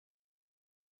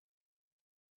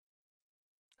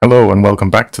Hello and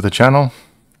welcome back to the channel.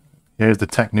 Here's the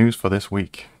tech news for this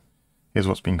week. Here's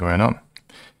what's been going on.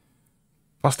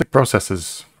 Plastic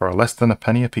processors for less than a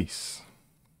penny a piece.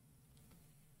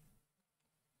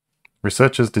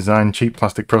 Researchers designed cheap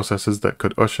plastic processors that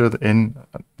could usher in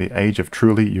the age of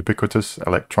truly ubiquitous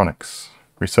electronics.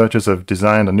 Researchers have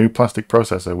designed a new plastic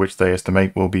processor which they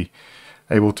estimate will be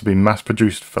able to be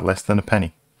mass-produced for less than a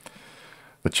penny.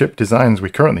 The chip designs we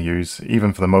currently use,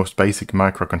 even for the most basic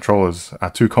microcontrollers,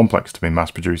 are too complex to be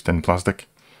mass-produced in plastic.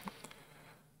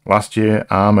 Last year,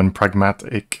 ARM and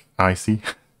Pragmatic IC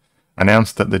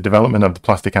announced that the development of the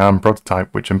plastic ARM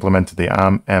prototype, which implemented the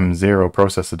ARM M0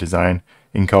 processor design,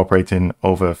 incorporating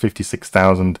over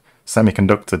 56,000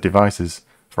 semiconductor devices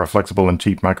for a flexible and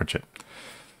cheap microchip.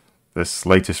 This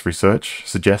latest research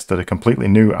suggests that a completely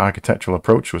new architectural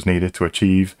approach was needed to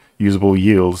achieve usable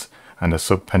yields and a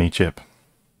sub-penny chip.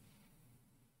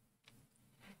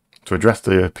 To address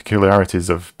the peculiarities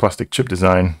of plastic chip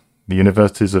design, the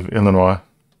Universities of Illinois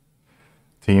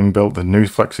team built the new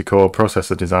FlexiCore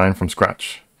processor design from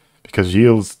scratch. Because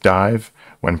yields dive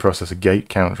when processor gate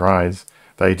counts rise,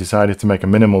 they decided to make a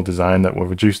minimal design that will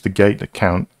reduce the gate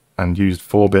count and used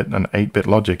 4-bit and 8-bit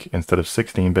logic instead of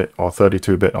 16-bit or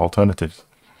 32-bit alternatives.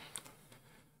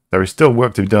 There is still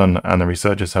work to be done, and the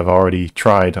researchers have already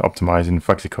tried optimizing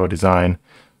FlexiCore design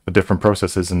for different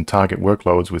processors and target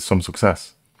workloads with some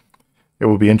success. It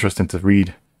will be interesting to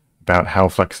read about how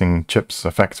flexing chips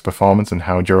affects performance and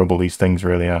how durable these things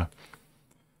really are.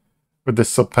 With this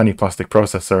sub-penny plastic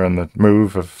processor and the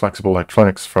move of flexible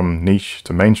electronics from niche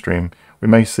to mainstream, we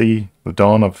may see the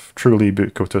dawn of truly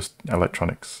ubiquitous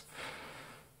electronics.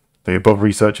 The above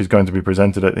research is going to be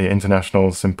presented at the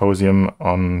International Symposium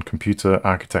on Computer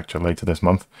Architecture later this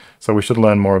month, so we should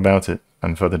learn more about it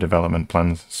and further development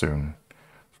plans soon.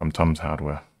 From Tom's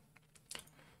Hardware.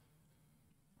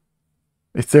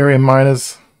 Ethereum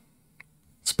miners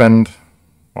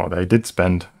did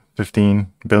spend $15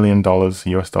 billion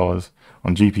US dollars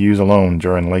on GPUs alone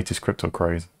during the latest crypto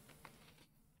craze.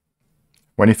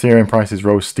 When Ethereum prices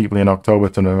rose steeply in October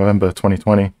to November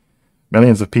 2020,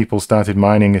 millions of people started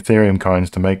mining Ethereum coins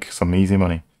to make some easy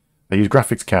money. They used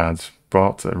graphics cards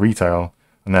bought at retail,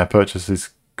 and their purchases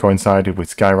coincided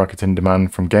with skyrocketing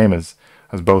demand from gamers,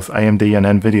 as both AMD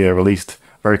and Nvidia released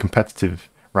very competitive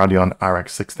Radeon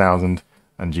RX 6000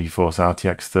 and GeForce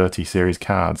RTX 30 series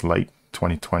cards late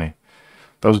 2020.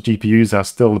 Those GPUs are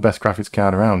still the best graphics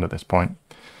card around at this point.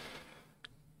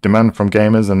 Demand from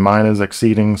gamers and miners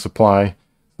exceeding supply,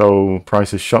 so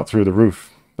prices shot through the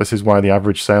roof. This is why the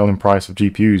average selling price of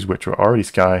GPUs, which were already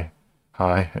sky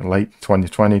high in late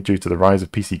 2020 due to the rise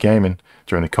of PC gaming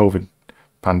during the COVID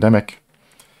pandemic,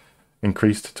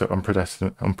 increased to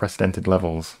unprecedented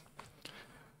levels.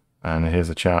 And here's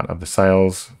a chart of the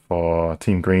sales for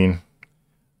Team Green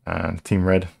and Team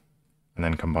Red, and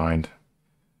then combined.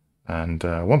 And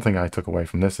one thing I took away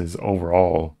from this is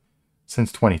overall,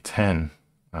 since 2010,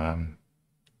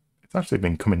 it's actually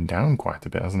been coming down quite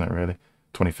a bit, hasn't it, really?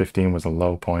 2015 was a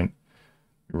low point.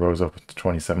 It rose up to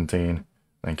 2017,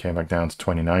 then came back down to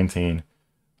 2019.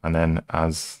 And then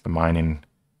as the mining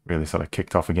really sort of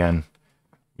kicked off again,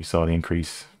 we saw the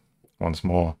increase once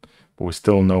more. But we're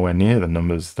still nowhere near the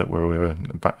numbers that we were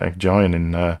enjoying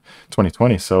in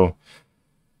 2020. So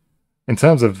in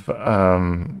terms of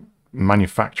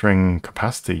manufacturing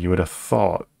capacity, you would have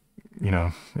thought,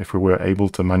 if we were able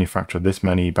to manufacture this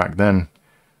many back then,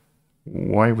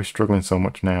 why are we struggling so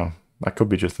much now? That could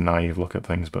be just a naive look at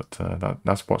things, but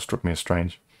that's what struck me as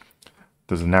strange.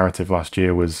 There's a narrative last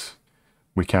year was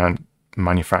we can't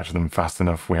manufacture them fast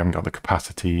enough, we haven't got the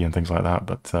capacity and things like that,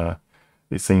 but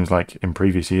it seems like in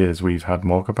previous years we've had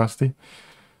more capacity.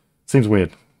 Seems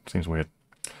weird.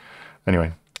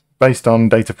 Anyway, based on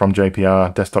data from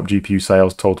JPR, desktop GPU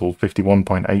sales totaled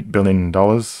 $51.8 billion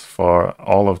for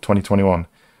all of 2021.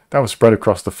 That was spread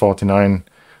across the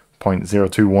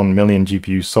 49.021 million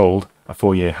GPUs sold, a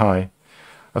 4-year high.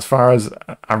 As far as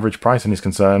average pricing is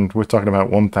concerned, we're talking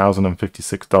about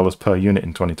 $1,056 per unit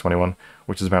in 2021,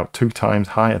 which is about 2 times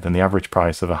higher than the average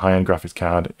price of a high-end graphics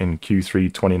card in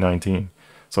Q3 2019.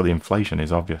 So the inflation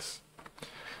is obvious.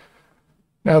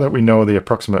 Now that we know the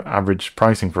approximate average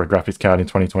pricing for a graphics card in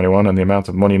 2021 and the amount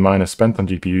of money miners spent on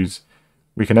GPUs,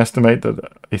 we can estimate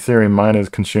that Ethereum miners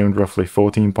consumed roughly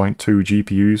 14.2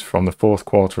 GPUs from the fourth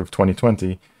quarter of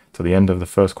 2020 to the end of the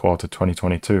first quarter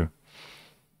 2022.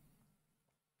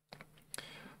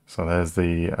 So there's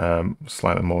the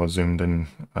slightly more zoomed in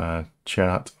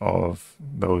chart of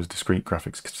those discrete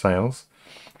graphics sales.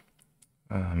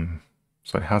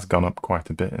 So it has gone up quite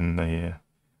a bit in the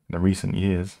recent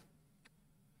years.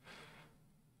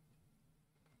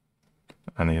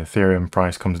 And the Ethereum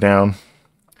price comes down.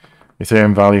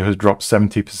 Ethereum value has dropped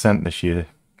 70% this year,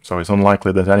 so it's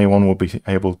unlikely that anyone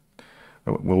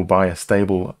will buy a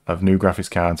stable of new graphics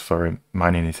cards for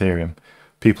mining Ethereum.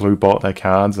 People who bought their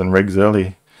cards and rigs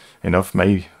early enough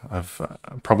may have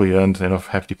probably earned enough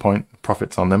hefty point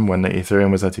profits on them when the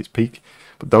Ethereum was at its peak,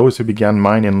 but those who began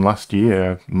mining last year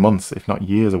are months, if not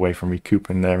years, away from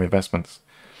recouping their investments.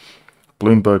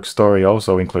 Bloomberg's story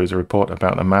also includes a report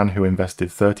about a man who invested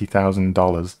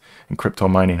 $30,000 in crypto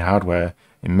mining hardware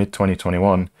in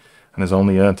mid-2021 and has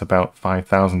only earned about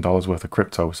 $5,000 worth of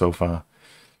crypto so far.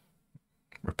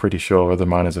 We're pretty sure other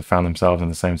miners have found themselves in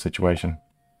the same situation.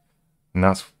 And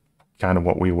that's kind of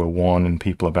what we were warning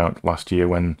people about last year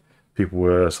when people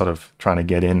were sort of trying to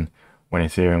get in when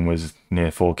Ethereum was near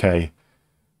 4K.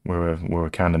 We were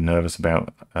kind of nervous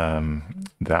about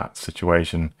that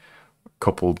situation.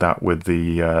 Coupled that with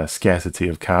the scarcity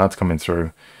of cards coming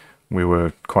through, we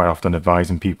were quite often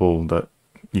advising people that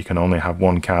you can only have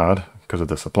one card because of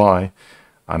the supply,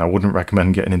 and I wouldn't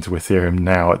recommend getting into Ethereum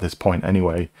now at this point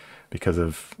anyway because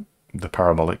of the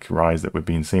parabolic rise that we've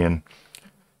been seeing,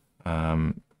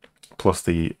 plus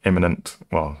the imminent,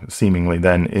 well, seemingly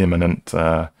then imminent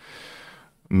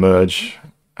merge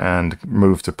and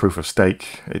move to proof of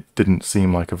stake. It didn't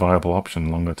seem like a viable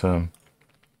option longer term.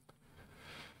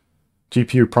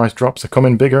 GPU price drops are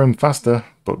coming bigger and faster,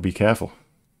 but be careful.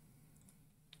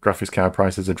 Graphics card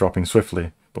prices are dropping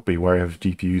swiftly, but be wary of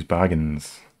GPU's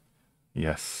bargains.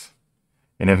 Yes.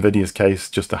 In Nvidia's case,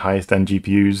 just the highest end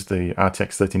GPUs, the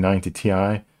RTX 3090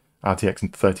 Ti,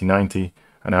 RTX 3090,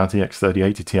 and RTX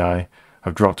 3080 Ti,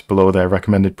 have dropped below their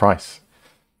recommended price.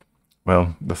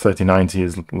 Well, the 3090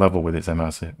 is level with its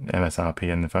MSRP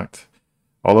in fact.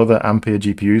 All other Ampere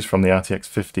GPUs from the RTX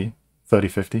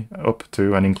 3050 up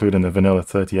to and including the vanilla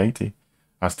 3080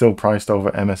 are still priced over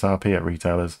MSRP at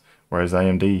retailers, whereas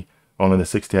AMD, only the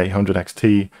 6800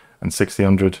 XT and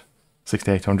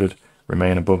 6800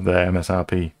 remain above their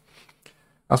MSRP.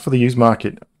 As for the used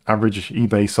market, average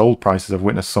eBay sold prices have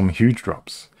witnessed some huge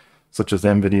drops, such as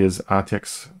Nvidia's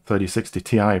RTX 3060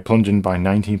 Ti plunging by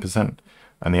 19%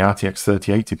 and the RTX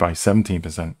 3080 by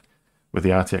 17%, with the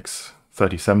RTX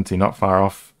 3070 not far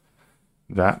off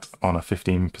that on a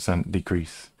 15%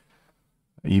 decrease.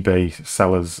 eBay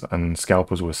sellers and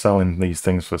scalpers were selling these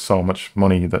things for so much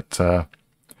money that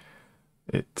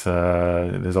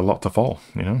there's a lot to fall,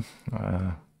 you know.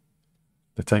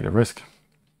 They take a risk.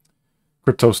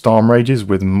 Crypto storm rages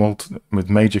with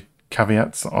major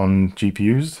caveats on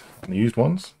GPUs, the used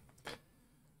ones.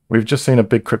 We've just seen a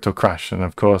big crypto crash, and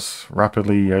of course,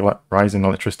 rapidly rising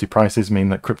electricity prices mean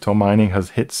that crypto mining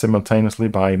has hit simultaneously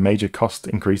by major cost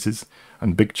increases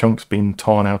and big chunks being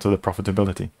torn out of the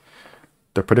profitability.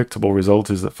 The predictable result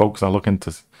is that folks are looking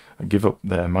to give up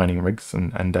their mining rigs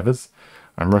and endeavors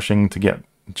and rushing to get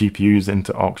GPUs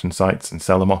into auction sites and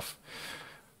sell them off,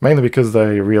 mainly because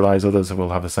they realize others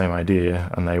will have the same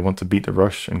idea and they want to beat the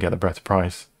rush and get a better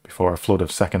price before a flood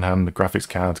of second-hand graphics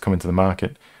cards come into the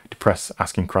market, depress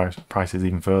asking prices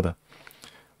even further,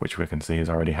 which we can see is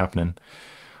already happening.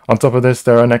 On top of this,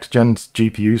 there are next-gen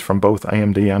GPUs from both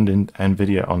AMD and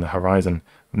Nvidia on the horizon,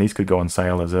 and these could go on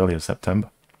sale as early as September.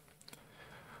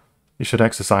 You should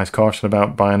exercise caution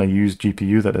about buying a used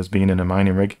GPU that has been in a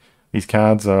mining rig. These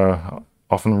cards are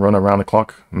often run around the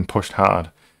clock and pushed hard,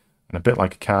 and a bit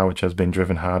like a car which has been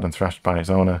driven hard and thrashed by its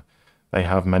owner, they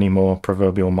have many more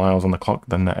proverbial miles on the clock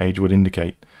than their age would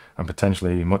indicate, and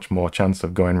potentially much more chance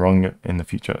of going wrong in the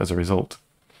future as a result.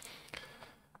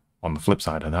 On the flip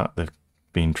side of that, they've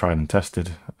been tried and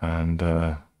tested, and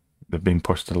they've been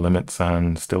pushed to the limits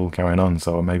and still carrying on,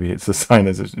 so maybe it's a sign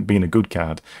as it's been a good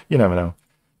card. You never know.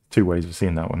 Two ways of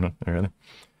seeing that one, really.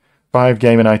 5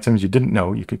 gaming items you didn't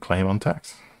know you could claim on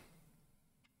tax.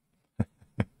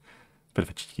 Bit of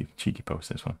a cheeky post,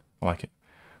 this one. I like it.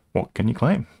 What can you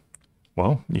claim?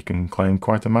 Well, you can claim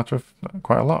quite a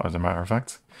lot, as a matter of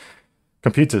fact.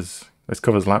 Computers. This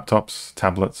covers laptops,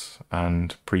 tablets,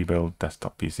 and pre-built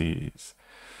desktop PCs.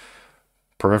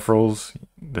 Peripherals.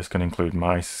 This can include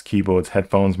mice, keyboards,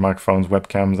 headphones, microphones,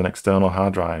 webcams, and external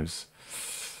hard drives.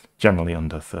 Generally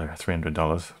under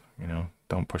 $300. You know,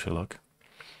 don't push your luck.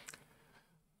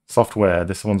 Software.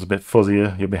 This one's a bit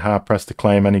fuzzier. You'll be hard-pressed to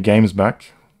claim any games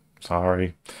back.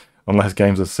 Sorry. Unless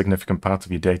games are a significant part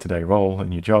of your day-to-day role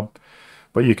in your job.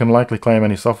 But you can likely claim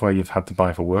any software you've had to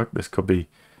buy for work. This could be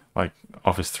like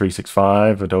Office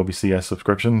 365, Adobe CS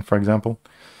subscription, for example.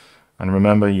 And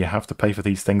remember, you have to pay for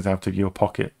these things out of your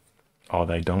pocket, or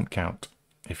they don't count.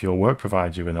 If your work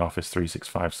provides you with an Office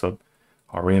 365 sub,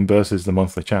 or reimburses the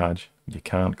monthly charge, you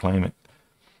can't claim it.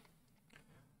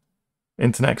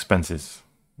 Internet expenses.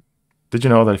 Did you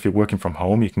know that if you're working from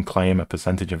home, you can claim a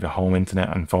percentage of your home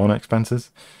internet and phone expenses?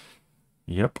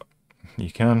 Yep,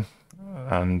 you can.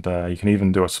 And you can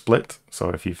even do a split. So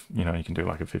if you can do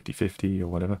like a 50-50 or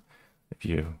whatever. If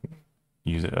you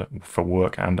use it for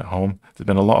work and at home. There's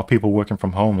been a lot of people working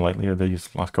from home lately these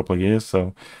last couple of years,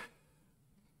 so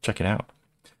check it out.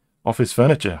 Office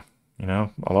furniture.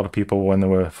 A lot of people, when they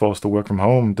were forced to work from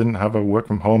home, didn't have a work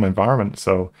from home environment,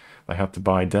 so they had to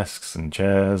buy desks and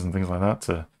chairs and things like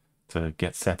that to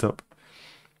get set up.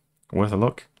 Worth a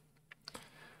look.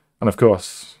 And of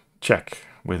course, check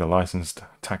with a licensed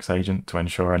tax agent to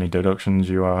ensure any deductions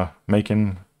you are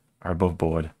making are above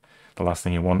board. The last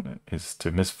thing you want is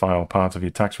to misfile part of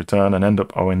your tax return and end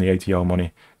up owing the ATO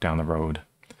money down the road.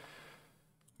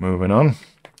 Moving on.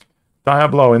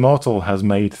 Diablo Immortal has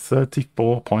made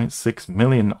 34.6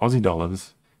 million Aussie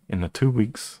dollars in the 2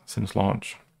 weeks since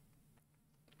launch.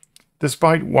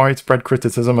 Despite widespread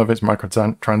criticism of its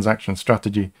microtransaction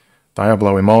strategy,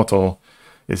 Diablo Immortal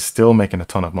is still making a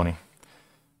ton of money.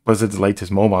 Blizzard's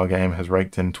latest mobile game has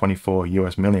raked in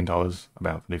 $24 million,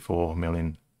 about 34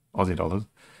 million Aussie dollars,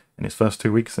 in its first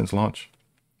 2 weeks since launch.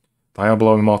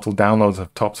 Diablo Immortal downloads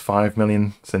have topped 5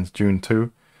 million since June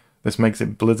 2. This makes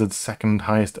it Blizzard's second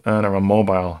highest earner on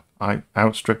mobile,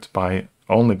 outstripped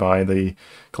only by the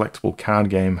collectible card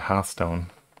game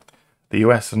Hearthstone. The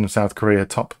US and South Korea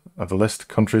top of the list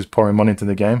countries pouring money into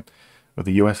the game, with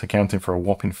the US accounting for a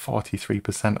whopping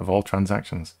 43% of all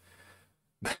transactions.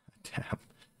 Damn.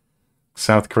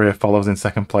 South Korea follows in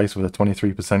second place with a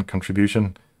 23%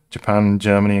 contribution. Japan,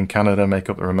 Germany, and Canada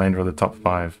make up the remainder of the top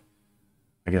 5.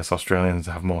 I guess Australians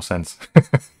have more sense.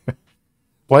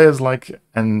 Players like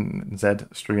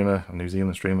NZ streamer, New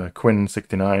Zealand streamer,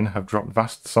 Quinn69 have dropped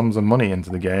vast sums of money into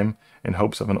the game in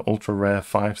hopes of an ultra-rare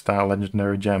 5-star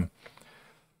legendary gem.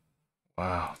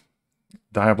 Wow.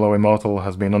 Diablo Immortal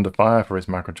has been under fire for its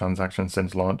microtransactions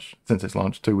since its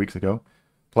launch 2 weeks ago.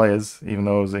 Players, even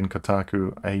those in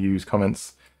Kotaku AU's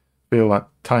comments, feel that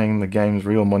tying the game's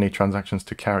real money transactions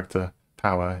to character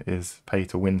power is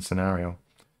pay-to-win scenario.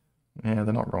 Yeah,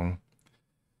 they're not wrong.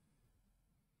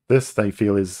 This, they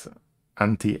feel, is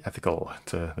anti-ethical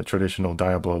to the traditional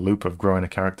Diablo loop of growing a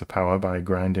character power by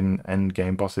grinding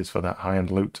endgame bosses for that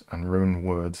high-end loot and rune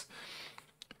words.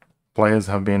 Players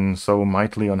have been so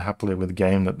mightily unhappy with the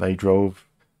game that they drove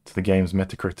to the game's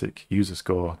Metacritic user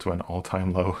score to an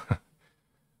all-time low.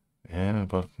 Yeah,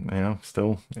 but,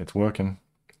 still, it's working.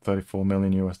 34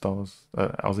 million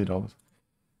Aussie dollars.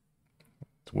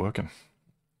 It's working.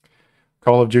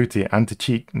 Call of Duty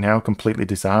Anti-Cheat now completely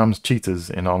disarms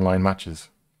cheaters in online matches.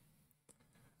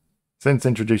 Since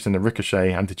introducing the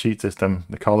Ricochet anti-cheat system,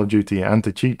 the Call of Duty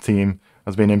Anti-Cheat team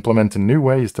has been implementing new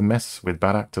ways to mess with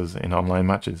bad actors in online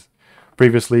matches.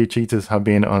 Previously, cheaters have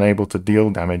been unable to deal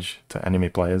damage to enemy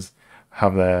players,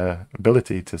 have their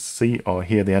ability to see or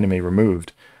hear the enemy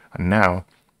removed, and now,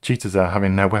 cheaters are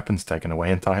having their weapons taken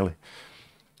away entirely.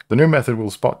 The new method will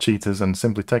spot cheaters and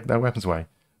simply take their weapons away.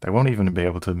 They won't even be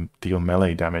able to deal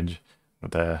melee damage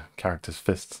with their character's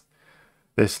fists.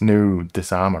 This new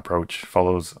disarm approach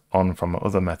follows on from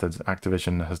other methods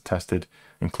Activision has tested,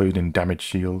 including Damage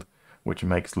Shield, which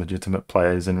makes legitimate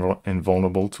players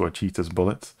invulnerable to a cheater's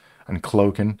bullets, and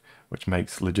Cloaking, which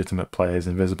makes legitimate players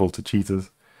invisible to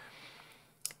cheaters.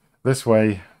 This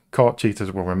way, caught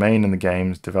cheaters will remain in the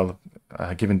games,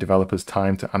 giving developers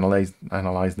time to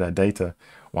analyze their data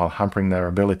while hampering their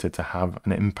ability to have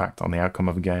an impact on the outcome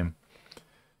of a game.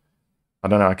 I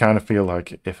don't know, I kind of feel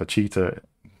like if a cheater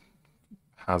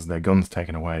has their guns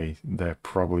taken away, they're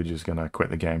probably just going to quit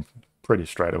the game pretty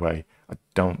straight away. I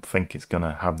don't think it's going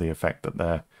to have the effect that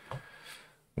they're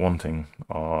wanting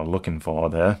or looking for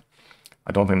there.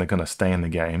 I don't think they're going to stay in the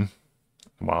game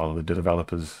while the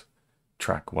developers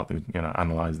track what they,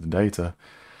 analyze the data.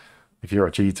 If you're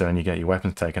a cheater and you get your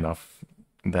weapons taken off,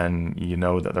 then you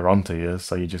know that they're onto you,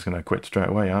 so you're just going to quit straight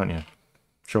away, aren't you?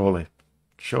 Surely.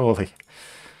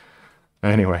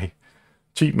 Anyway,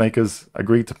 cheat makers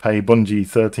agreed to pay Bungie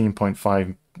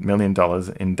 $13.5 million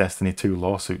in Destiny 2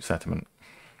 lawsuit settlement.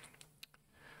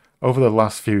 Over the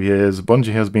last few years,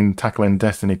 Bungie has been tackling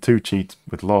Destiny 2 cheats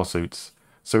with lawsuits,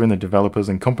 suing the developers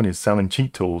and companies selling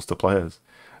cheat tools to players.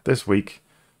 This week,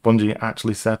 Bungie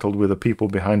actually settled with the people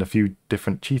behind a few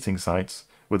different cheating sites,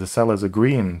 with the sellers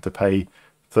agreeing to pay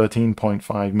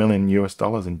 $13.5 million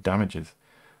in damages.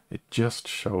 It just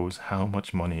shows how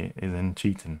much money is in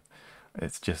cheating.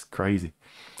 It's just crazy.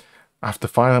 After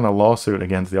filing a lawsuit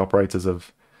against the operators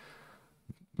of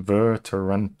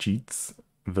Veteran Cheats,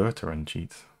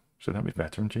 should that be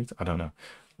Veteran Cheats? I don't know.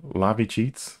 Lavi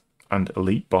Cheats and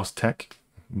Elite Boss Tech,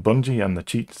 Bungie and the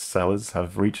cheat sellers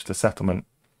have reached a settlement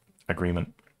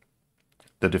agreement.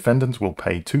 The defendants will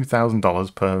pay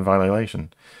 $2,000 per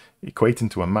violation, equating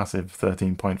to a massive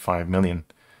 13.5 million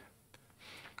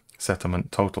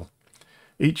settlement total.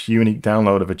 Each unique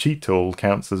download of a cheat tool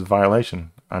counts as a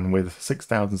violation, and with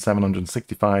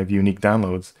 6,765 unique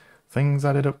downloads, things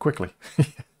added up quickly.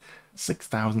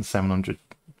 6,700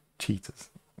 cheaters.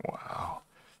 Wow.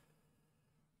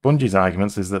 Bungie's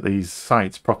argument is that these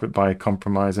sites profit by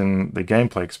compromising the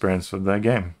gameplay experience of their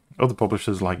game. Other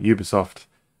publishers like Ubisoft,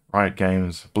 Riot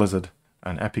Games, Blizzard,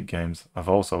 and Epic Games have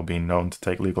also been known to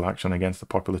take legal action against the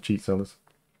popular cheat sellers.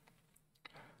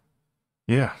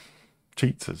 Yeah,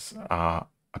 cheaters are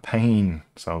a pain,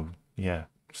 so yeah,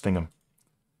 sting them.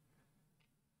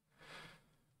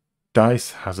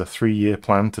 DICE has a 3-year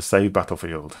plan to save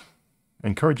Battlefield.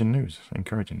 Encouraging news,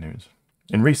 encouraging news.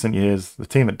 In recent years, the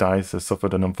team at DICE has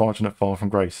suffered an unfortunate fall from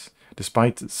grace.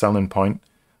 Despite its selling point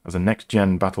as a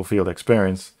next-gen Battlefield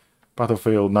experience,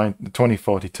 Battlefield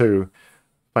 2042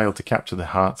 failed to capture the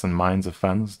hearts and minds of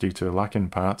fans due to a lack in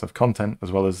part of content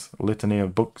as well as a litany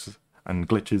of bugs and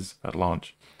glitches at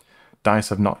launch. DICE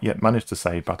have not yet managed to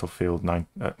save Battlefield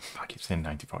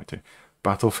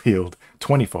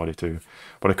 2042,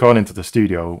 but according to the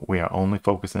studio, we are only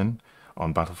focusing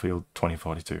on Battlefield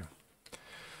 2042.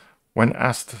 When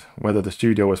asked whether the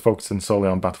studio was focusing solely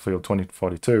on Battlefield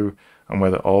 2042 and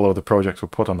whether all other projects were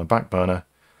put on the back burner,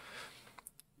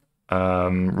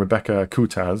 Rebecca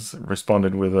Kutaz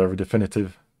responded with a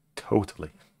definitive "totally,"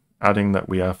 adding that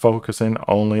we are focusing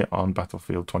only on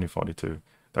Battlefield 2042.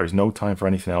 There is no time for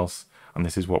anything else, and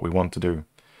this is what we want to do.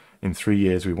 In 3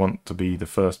 years, we want to be the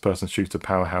first-person shooter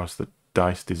powerhouse that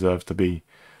DICE deserves to be,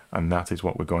 and that is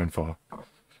what we're going for.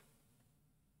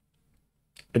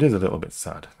 It is a little bit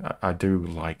sad. I do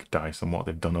like DICE and what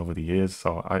they've done over the years,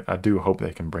 so I do hope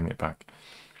they can bring it back.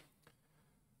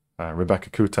 Rebecca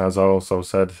Kutaz also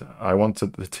said, I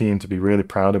wanted the team to be really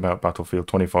proud about Battlefield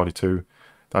 2042.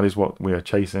 That is what we are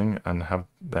chasing and have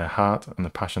their heart and the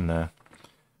passion there.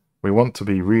 We want to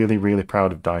be really, really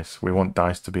proud of DICE. We want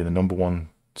DICE to be the #1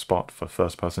 spot for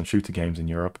first-person shooter games in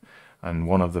Europe and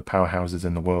one of the powerhouses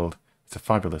in the world. It's a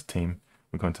fabulous team.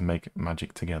 We're going to make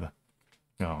magic together.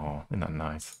 Oh, isn't that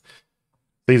nice?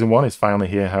 Season 1 is finally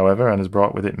here, however, and has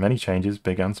brought with it many changes,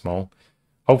 big and small.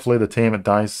 Hopefully the team at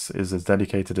DICE is as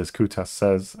dedicated as Kutas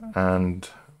says, and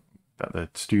that the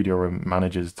studio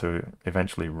manages to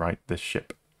eventually right this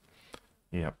ship.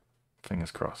 Yep,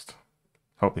 fingers crossed.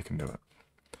 Hope they can do it.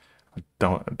 I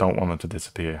don't want them to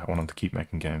disappear. I want them to keep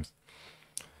making games.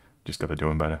 Just got to do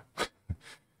them better.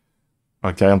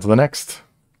 Okay, on to the next.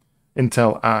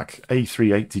 Intel Arc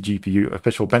A380 GPU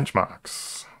official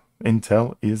benchmarks.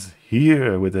 Intel is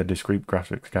here with a discrete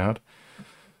graphics card.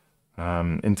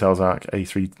 Intel's Arc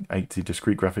A380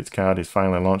 discrete graphics card is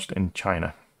finally launched in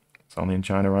China. It's only in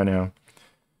China right now.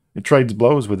 It trades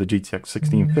blows with the GTX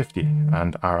 1650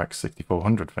 and RX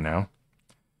 6400 for now,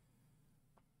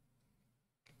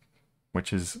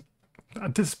 which is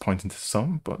disappointing to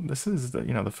some. But this is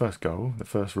the first go, the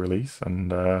first release, and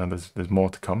there's more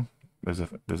to come.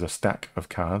 There's a stack of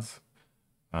cards,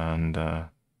 and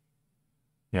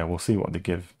yeah, we'll see what they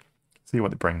give, see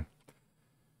what they bring.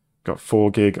 Got 4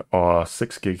 gig or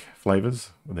 6 gig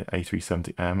flavors with the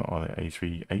A370M or the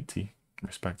A380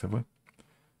 respectively.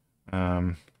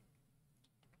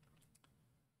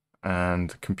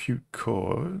 And compute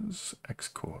cores, X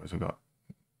cores, we've got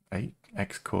 8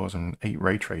 X cores and 8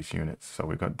 ray trace units. So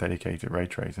we've got dedicated ray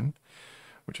tracing,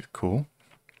 which is cool.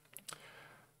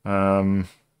 There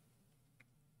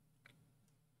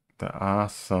are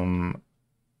some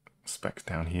specs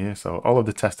down here. So all of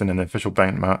the testing and official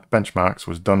benchmarks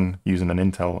was done using an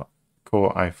Intel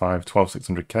Core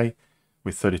i5-12600K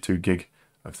with 32 gig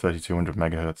of 3200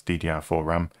 MHz DDR4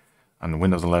 RAM and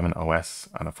Windows 11 OS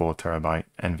and a 4 TB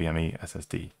NVMe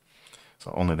SSD.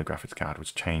 So only the graphics card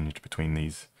was changed between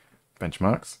these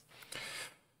benchmarks.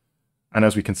 And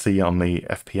as we can see on the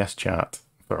FPS chart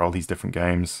for all these different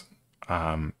games,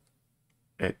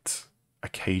 it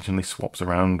occasionally swaps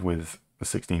around with the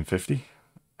 1650.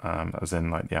 As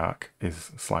in, like, the Arc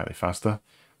is slightly faster,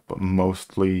 but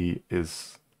mostly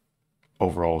is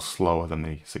overall slower than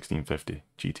the 1650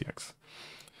 GTX.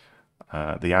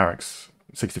 The RX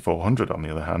 6400, on the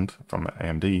other hand, from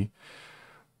AMD,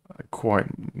 quite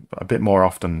a bit more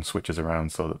often switches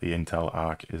around so that the Intel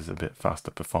Arc is a bit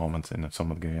faster performance in some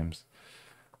of the games.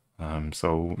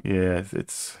 So yeah,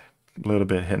 it's a little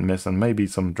bit hit and miss, and maybe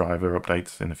some driver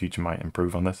updates in the future might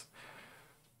improve on this.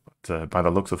 But by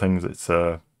the looks of things, it's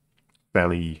a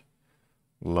fairly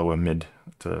lower mid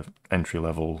to entry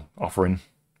level offering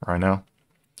right now.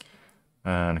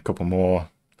 And a couple more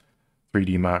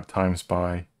 3D Mark Time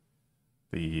Spy.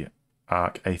 The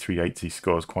Arc A380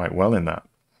 scores quite well in that,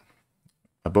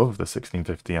 above the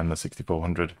 1650 and the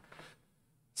 6400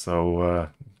 So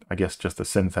I guess just the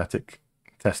synthetic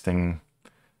testing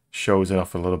shows it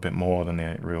off a little bit more than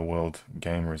the real world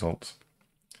game results.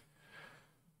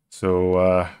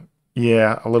 So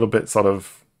yeah, a little bit sort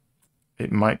of,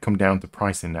 it might come down to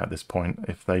pricing at this point.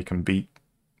 If they can beat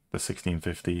the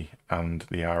 1650 and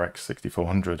the RX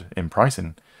 6400 in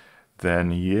pricing,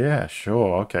 then yeah,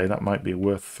 sure, okay, that might be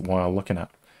worthwhile looking at.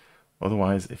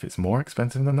 Otherwise, if it's more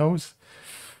expensive than those,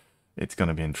 it's going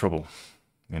to be in trouble,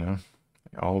 you know?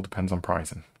 It all depends on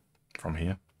pricing from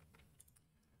here.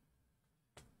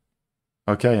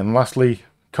 Okay, and lastly,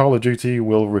 Call of Duty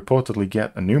will reportedly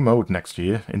get a new mode next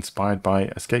year inspired by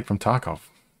Escape from Tarkov.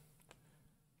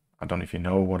 I don't know if you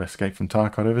know what Escape from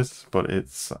Tarkov is, but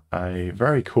it's a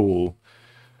very cool,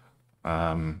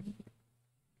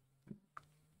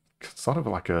 sort of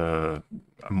like a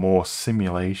more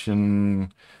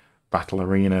simulation, battle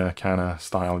arena kind of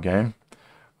style game.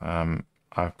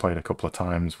 I've played a couple of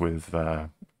times with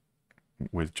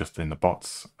just in the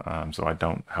bots, so I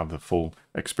don't have the full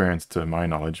experience to my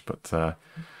knowledge, but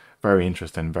very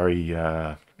interesting, very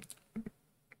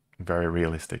very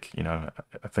realistic. You know,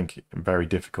 I think very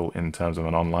difficult in terms of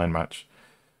an online match.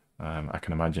 I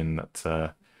can imagine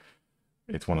that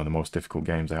it's one of the most difficult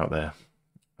games out there,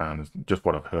 and just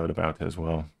what I've heard about it as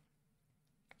well.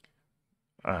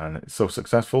 And it's so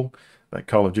successful that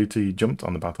Call of Duty jumped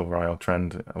on the Battle Royale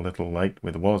trend a little late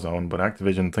with Warzone, but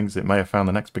Activision thinks it may have found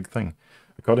the next big thing.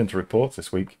 According to reports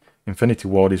this week, Infinity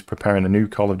Ward is preparing a new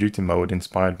Call of Duty mode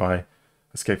inspired by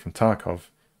Escape from Tarkov,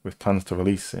 with plans to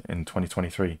release it in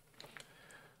 2023.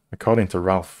 According to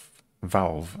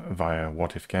Valve via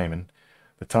What If Gaming,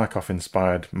 the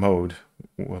Tarkov-inspired mode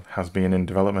has been in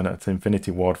development at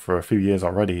Infinity Ward for a few years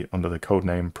already under the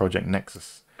codename Project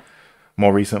Nexus.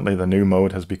 More recently, the new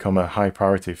mode has become a high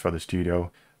priority for the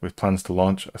studio, with plans to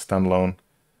launch as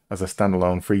a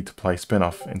standalone free-to-play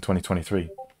spin-off in 2023.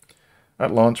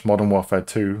 At launch, Modern Warfare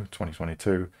 2,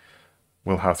 2022,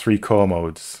 will have 3 core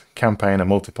modes, campaign and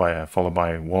multiplayer, followed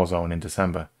by Warzone in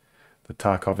December. The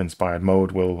Tarkov-inspired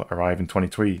mode will arrive in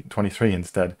 2023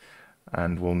 instead,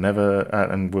 and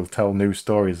will tell new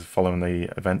stories following the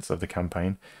events of the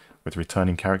campaign, with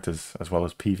returning characters as well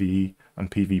as PvE and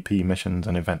PvP missions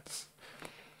and events.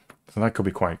 So that could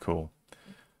be quite cool.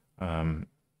 On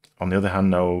the other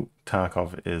hand, though,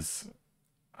 Tarkov is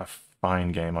a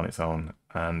fine game on its own,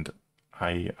 and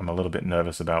I am a little bit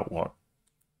nervous about what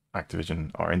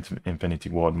Activision or Infinity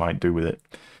Ward might do with it.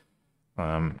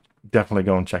 Definitely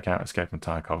go and check out Escape from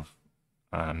Tarkov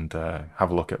and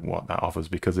have a look at what that offers,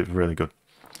 because it's really good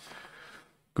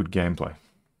gameplay.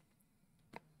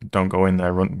 Don't go in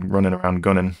there running around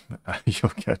gunning.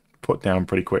 You'll get put down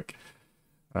pretty quick.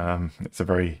 It's a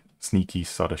very sneaky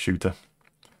sort of shooter.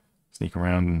 Sneak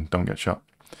around and don't get shot.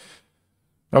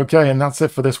 Okay, and that's it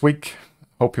for this week.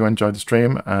 Hope you enjoyed the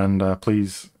stream, and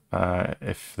please,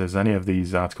 if there's any of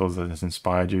these articles that has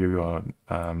inspired you or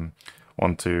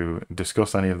want to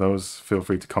discuss any of those, feel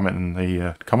free to comment in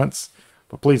the comments.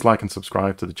 But please like and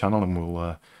subscribe to the channel, and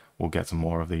we'll get some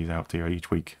more of these out to you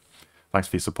each week. Thanks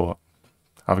for your support.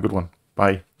 Have a good one.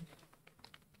 Bye.